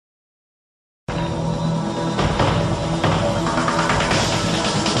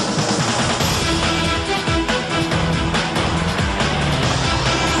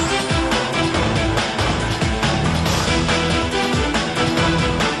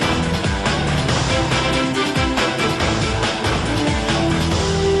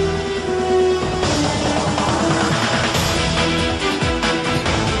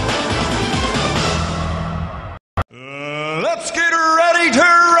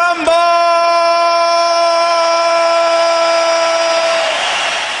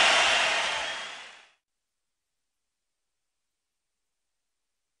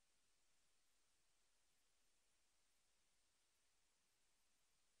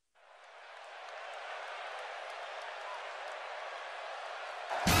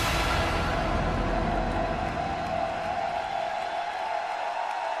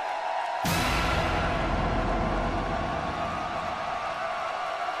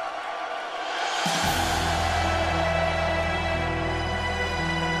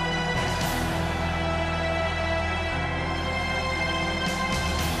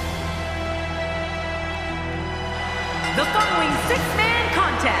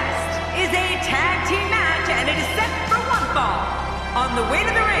on the way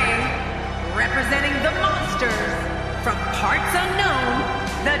to the ring, representing the Monsters, from parts unknown,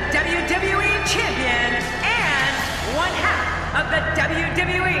 the WWE Champion and one half of the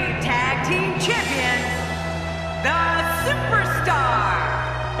WWE Tag Team Champions, the Superstar.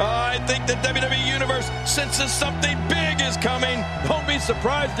 I think the WWE Universe senses something big is coming. Don't be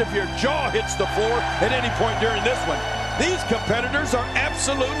surprised if your jaw hits the floor at any point during this one. These competitors are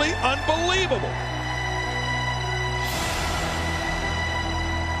absolutely unbelievable.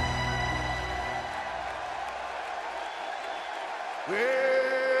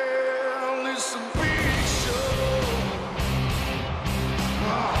 Well, it's a big show.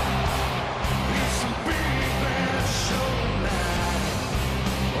 It's a big bad show now.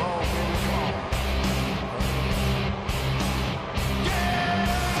 Oh, baby, come on. Yeah,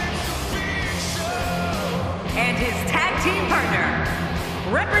 it's a big show. And his tag team partner,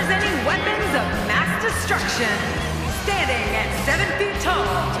 representing weapons of mass destruction, standing at 7 feet tall,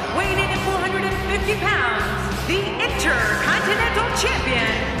 weighing in at 450 pounds, the Intercontinental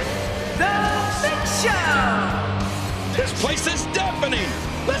Champion, The Big Show. This place is deafening.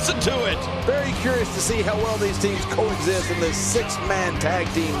 Listen to it. Very curious to see how well these teams coexist in this six-man tag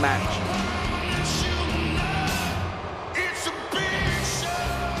team match. It's a big show.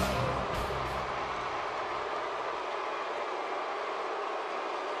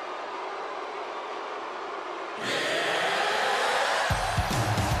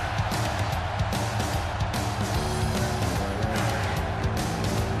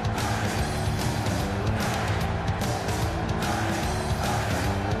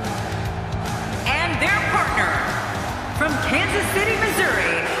 From Kansas City,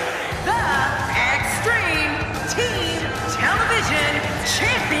 Missouri, the Extreme Team Television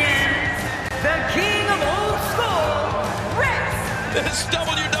Champions, the King of Old School, Rex. This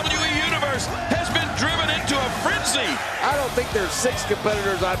WWE Universe has been driven into a frenzy. I don't think there's 6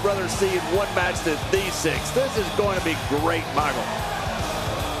 competitors I'd rather see in one match than these 6. This is going to be great, Michael.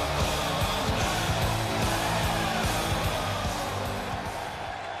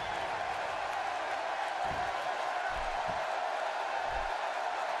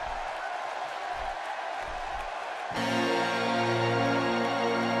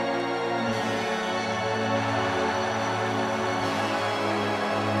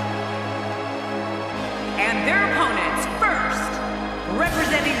 And their opponents first,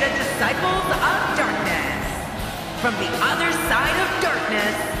 representing the Disciples of Darkness. From the other side of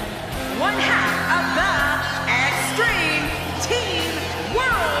darkness, one half of the Extreme Team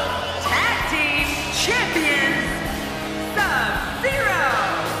World Tag Team Champions, Sub-Zero.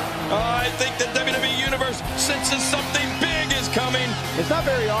 I think the WWE Universe senses something big is coming. It's not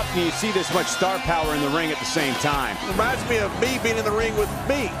very often you see this much star power in the ring at the same time. Reminds me of me being in the ring with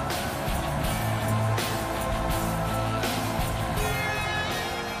me.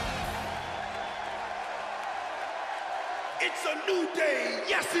 It's a new day.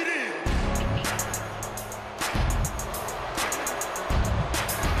 Yes, it is.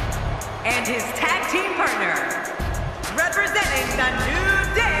 And his tag team partner, representing the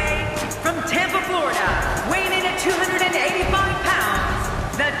New Day from Tampa, Florida, weighing in at 285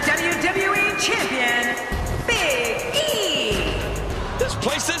 pounds, the WWE Champion, Big E. This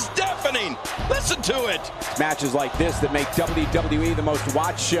place is deafening. Listen to it. Matches like this that make WWE the most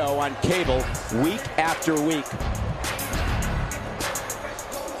watched show on cable week after week.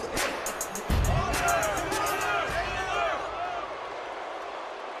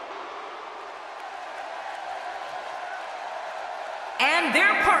 And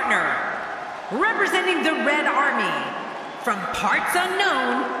their partner, representing the Red Army, from parts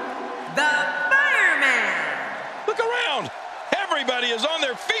unknown, the Fireman. Look around. Everybody is on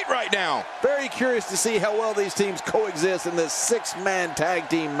their feet right now. Very curious to see how well these teams coexist in this 6-man tag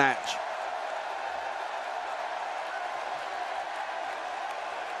team match.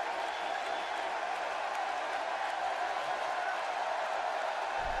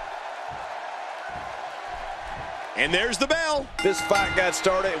 And there's the bell. This fight got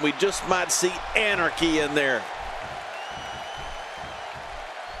started, and we just might see anarchy in there.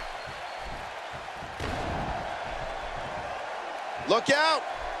 Look out.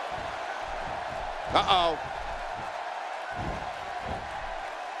 Uh-oh.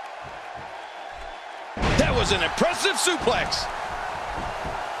 That was an impressive suplex.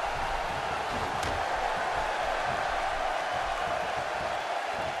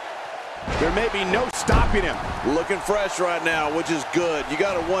 There may be no stopping him. Looking fresh right now, which is good. You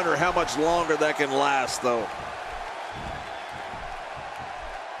got to wonder how much longer that can last, though.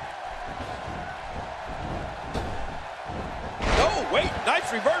 Oh, wait,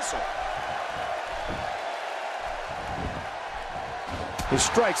 nice reversal. His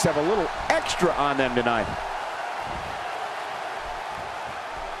strikes have a little extra on them tonight.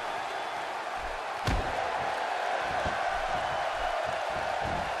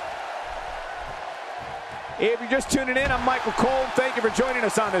 If you're just tuning in, I'm Michael Cole. Thank you for joining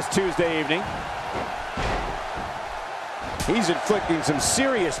us on this Tuesday evening. He's inflicting some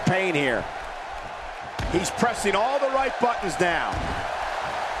serious pain here. He's pressing all the right buttons now.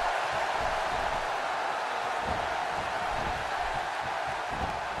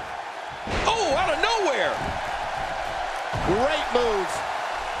 Oh, out of nowhere. Great move.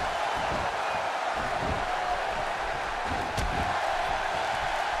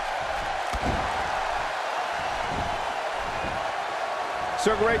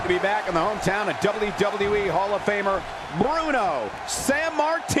 So great to be back in the hometown of WWE Hall of Famer Bruno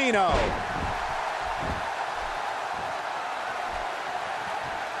Sammartino.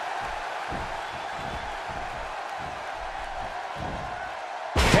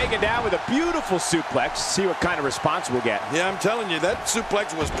 Taken down with a beautiful suplex. See what kind of response we'll get. Yeah, I'm telling you, that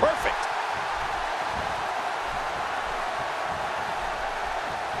suplex was perfect.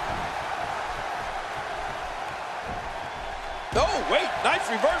 Oh, wait, nice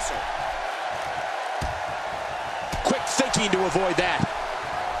reversal. Quick thinking to avoid that.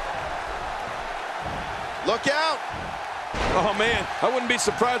 Look out. Oh, man, I wouldn't be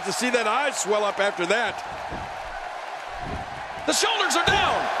surprised to see that eye swell up after that. The shoulders are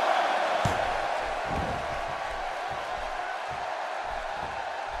down.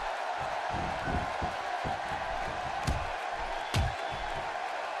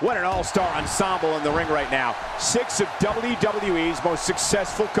 What an all-star ensemble in the ring right now. 6 of WWE's most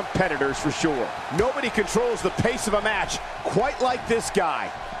successful competitors for sure. Nobody controls the pace of a match quite like this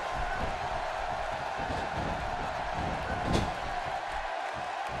guy.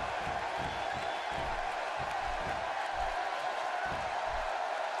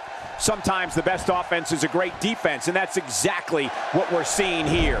 Sometimes the best offense is a great defense, and that's exactly what we're seeing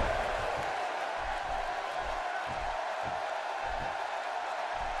here.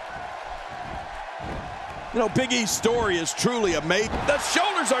 You know, Big E's story is truly amazing. The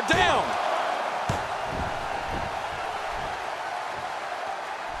shoulders are down.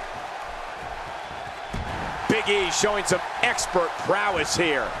 Big E showing some expert prowess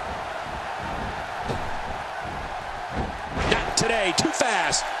here. Not today, too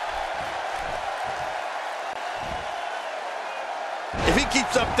fast. If he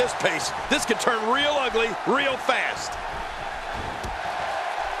keeps up this pace, this could turn real ugly real fast.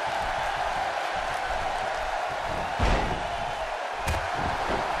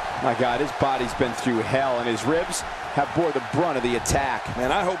 My God, his body's been through hell, and his ribs have bore the brunt of the attack.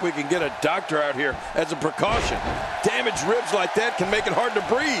 Man, I hope we can get a doctor out here as a precaution. Damaged ribs like that can make it hard to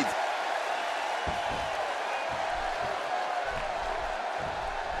breathe.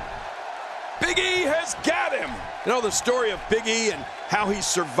 Big E has got him. You know, the story of Big E and how he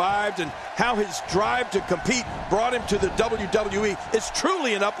survived and how his drive to compete brought him to the WWE is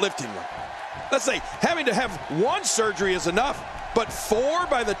truly an uplifting one. Let's say having to have one surgery is enough, but 4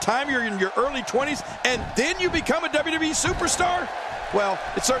 by the time you're in your early 20s, and then you become a WWE superstar? Well,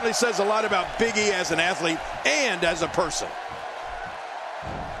 it certainly says a lot about Big E as an athlete and as a person.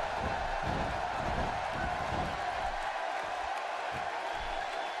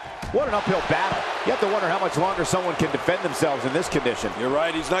 What an uphill battle. You have to wonder how much longer someone can defend themselves in this condition. You're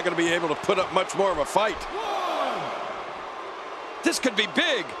right, he's not going to be able to put up much more of a fight. This could be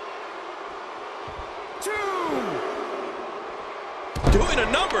big. 2. Doing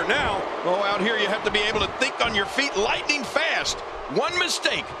a number now. Oh, out here you have to be able to think on your feet lightning fast. One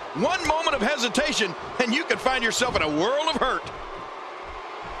mistake, one moment of hesitation, and you can find yourself in a world of hurt.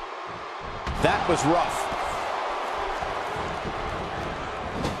 That was rough.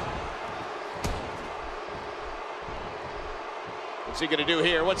 What's he gonna do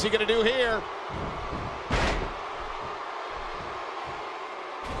here? What's he gonna do here?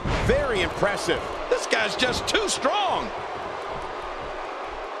 Very impressive. This guy's just too strong.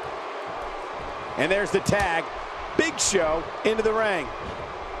 And there's the tag. Big Show into the ring.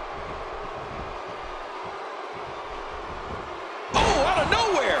 Oh, out of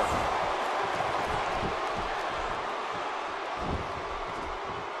nowhere.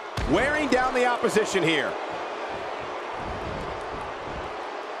 Wearing down the opposition here.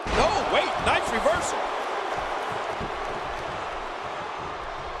 Oh, wait, nice reversal.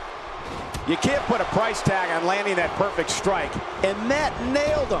 You can't put a price tag on landing that perfect strike, and that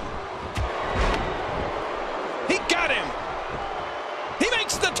nailed him. He got him. He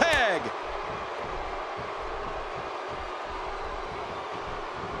makes the tag.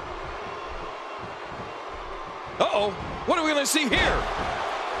 Uh-oh. What are we going to see here?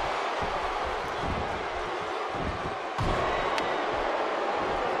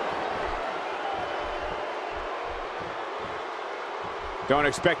 Don't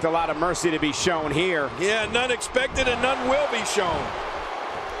expect a lot of mercy to be shown here. Yeah, none expected and none will be shown.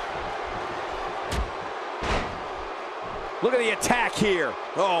 Look at the attack here.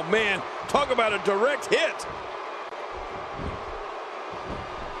 Oh, man. Talk about a direct hit.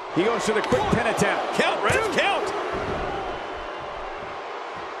 He goes for the quick pin attempt. Count, Ref, count.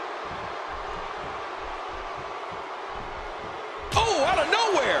 Oh, out of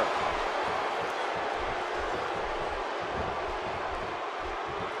nowhere.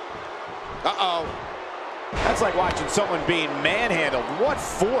 Uh-oh. That's like watching someone being manhandled. What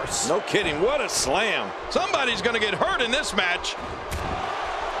force. No kidding. What a slam. Somebody's going to get hurt in this match.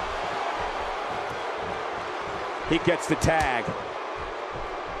 He gets the tag.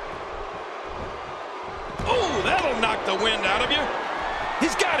 Oh, that'll knock the wind out of you.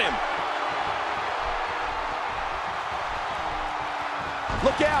 He's got him.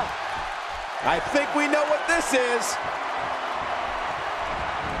 Look out. I think we know what this is.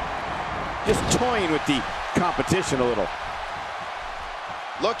 Just toying with the competition a little.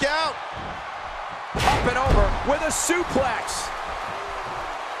 Look out. Up and over with a suplex.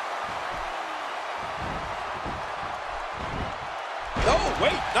 Oh,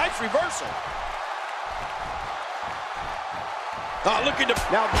 wait. Nice reversal. Oh, looking to...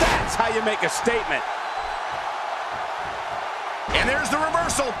 Now that's how you make a statement. And there's the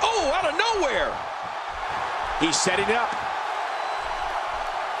reversal. Oh, out of nowhere. He's setting it up.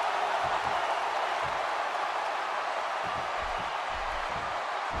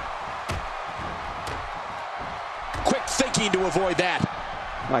 Quick thinking to avoid that.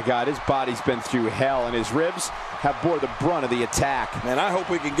 My God, his body's been through hell, and his ribs have bore the brunt of the attack. Man, I hope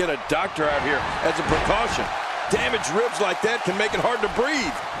we can get a doctor out here as a precaution. Damaged ribs like that can make it hard to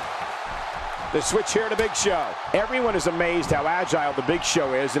breathe. The switch here to Big Show. Everyone is amazed how agile the Big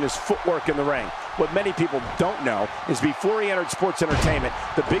Show is in his footwork in the ring. What many people don't know is before he entered sports entertainment,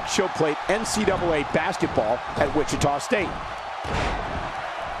 the Big Show played NCAA basketball at Wichita State.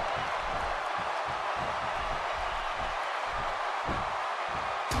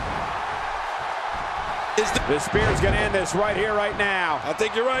 The Spear's going to end this right here, right now. I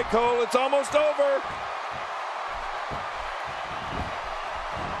think you're right, Cole. It's almost over.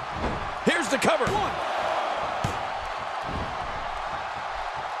 Here's the cover. One.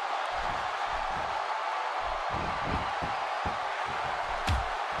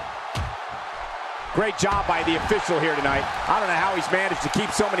 Great job by the official here tonight. I don't know how he's managed to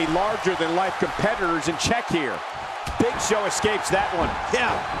keep so many larger-than-life competitors in check here. Big Show escapes that one. Yeah,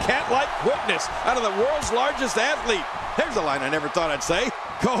 cat-like quickness out of the world's largest athlete. There's a line I never thought I'd say.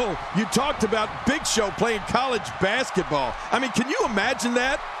 Cole, you talked about Big Show playing college basketball. I mean, can you imagine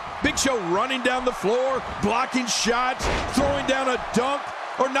that? Big Show running down the floor, blocking shots, throwing down a dunk,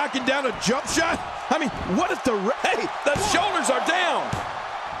 or knocking down a jump shot? I mean, what if hey, the shoulders are down.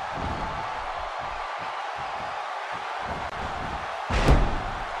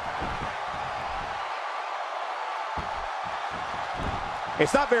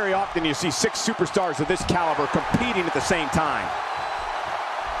 It's not very often you see 6 superstars of this caliber competing at the same time.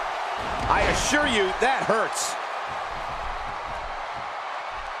 I assure you, that hurts.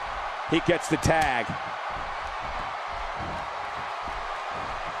 He gets the tag.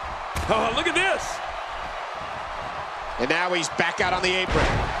 Oh, look at this. And now he's back out on the apron.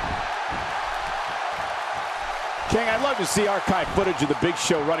 King, I'd love to see archive footage of the Big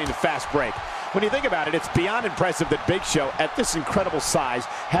Show running the fast break. When you think about it, it's beyond impressive that Big Show, at this incredible size,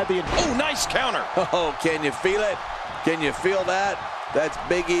 had the... Oh, nice counter. Oh, can you feel it? Can you feel that? That's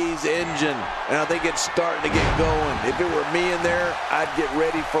Big E's engine, and I think it's starting to get going. If it were me in there, I'd get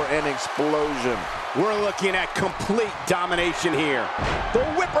ready for an explosion. We're looking at complete domination here. The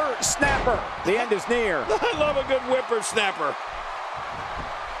whipper-snapper. The end is near. I love a good whipper-snapper.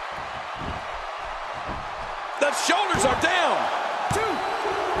 The shoulders are down. 2.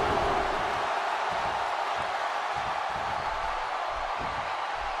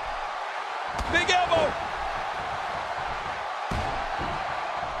 Big elbow.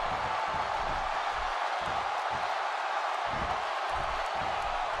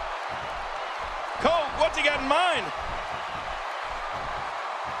 Cole, what's he got in mind?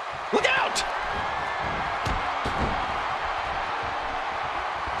 Look out!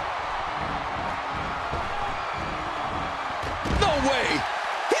 No way!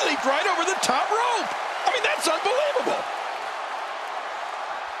 He leaped right over the top rope! I mean, that's unbelievable!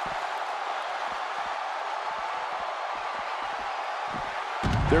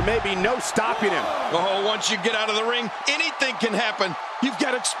 There may be no stopping him. Oh, once you get out of the ring, anything can happen. You've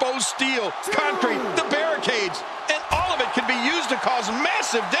got exposed steel, concrete, the barricades, and all of it can be used to cause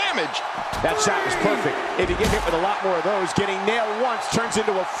massive damage. That shot was perfect. If you get hit with a lot more of those, getting nailed once turns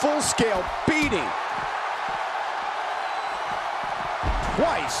into a full-scale beating.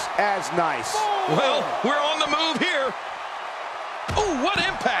 Twice as nice. Well, we're on the move here. Oh, what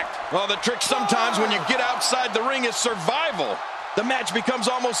impact. Well, the trick sometimes when you get outside the ring is survival. The match becomes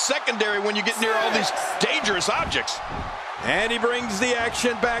almost secondary when you get near all these dangerous objects. And he brings the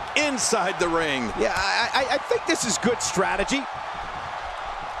action back inside the ring. Yeah, I think this is good strategy.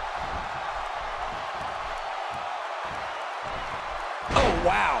 Oh,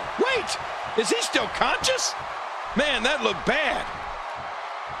 wow. Wait, is he still conscious? Man, that looked bad.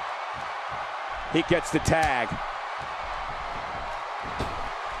 He gets the tag.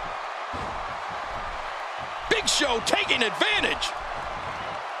 Big Show taking advantage.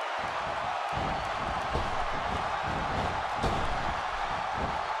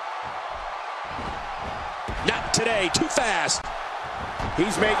 Not today, too fast.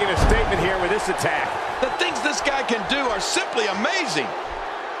 He's making a statement here with this attack. The things this guy can do are simply amazing.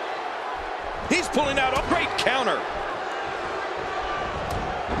 He's pulling out a great counter.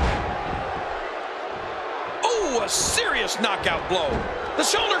 Oh, a serious knockout blow. The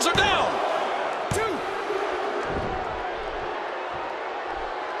shoulders are down.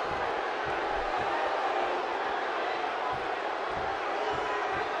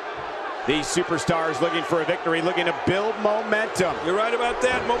 These superstars looking for a victory, looking to build momentum. You're right about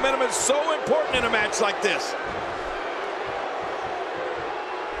that. Momentum is so important in a match like this.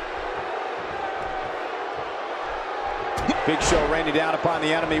 Big Show raining down upon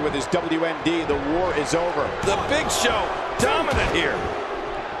the enemy with his WND. The war is over. The Big Show dominant here.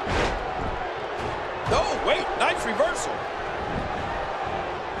 Oh, wait, nice reversal.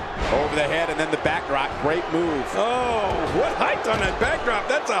 Over the head and then the backdrop. Great move. Oh, what height on that backdrop.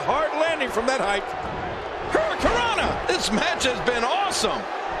 That's a hard landing from that height. Hurricanrana, this match has been awesome.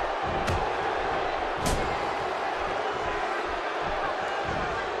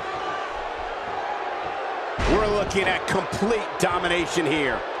 We're looking at complete domination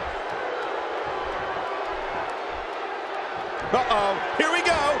here. Uh-oh, here we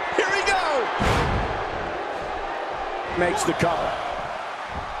go, here we go! Makes the cover.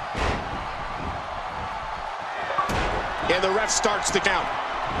 And the ref starts the count.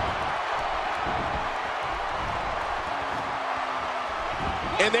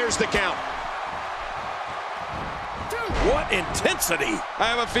 And there's the count. What intensity. I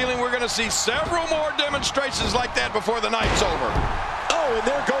have a feeling we're going to see several more demonstrations like that before the night's over. Oh, and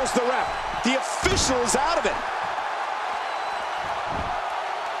there goes the ref. The official is out of it.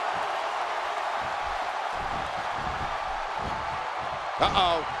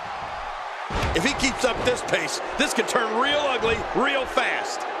 Uh-oh. If he keeps up this pace, this could turn real ugly real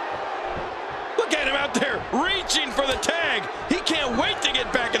fast. Look at him out there reaching for the tag. He can't wait to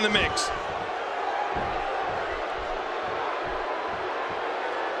get back in the mix.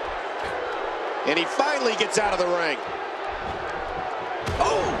 And he finally gets out of the ring.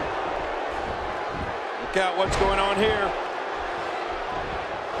 Oh! Look out what's going on here.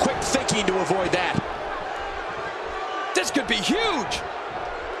 Quick thinking to avoid that. This could be huge.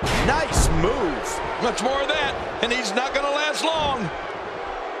 Nice move. Much more of that, and he's not going to last long.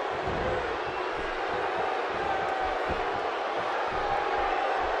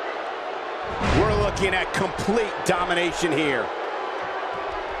 We're looking at complete domination here.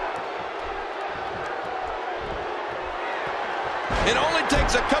 It only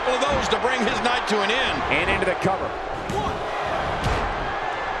takes a couple of those to bring his night to an end. And into the cover.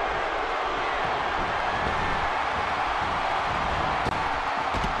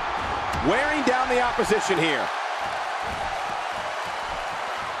 Wearing down the opposition here.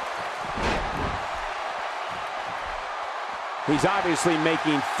 He's obviously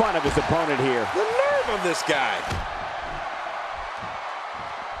making fun of his opponent here. The nerve of this guy.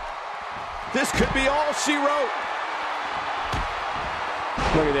 This could be all she wrote.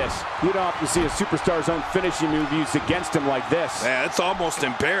 Look at this. You don't often see a superstar's own finishing move used against him like this. Yeah, it's almost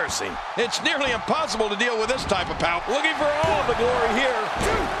embarrassing. It's nearly impossible to deal with this type of power. Looking for all the glory here.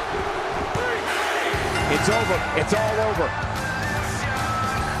 It's over. It's all over.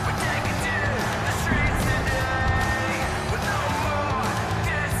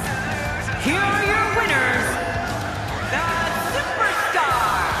 Here are your winners, the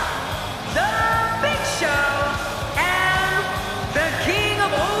Superstar, the Big Show, and the King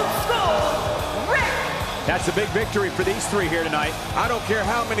of Old School, Rick. That it's a big victory for these three here tonight. I don't care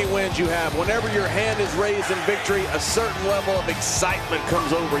how many wins you have. Whenever your hand is raised in victory, a certain level of excitement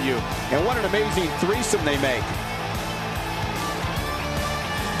comes over you. And what an amazing threesome they make.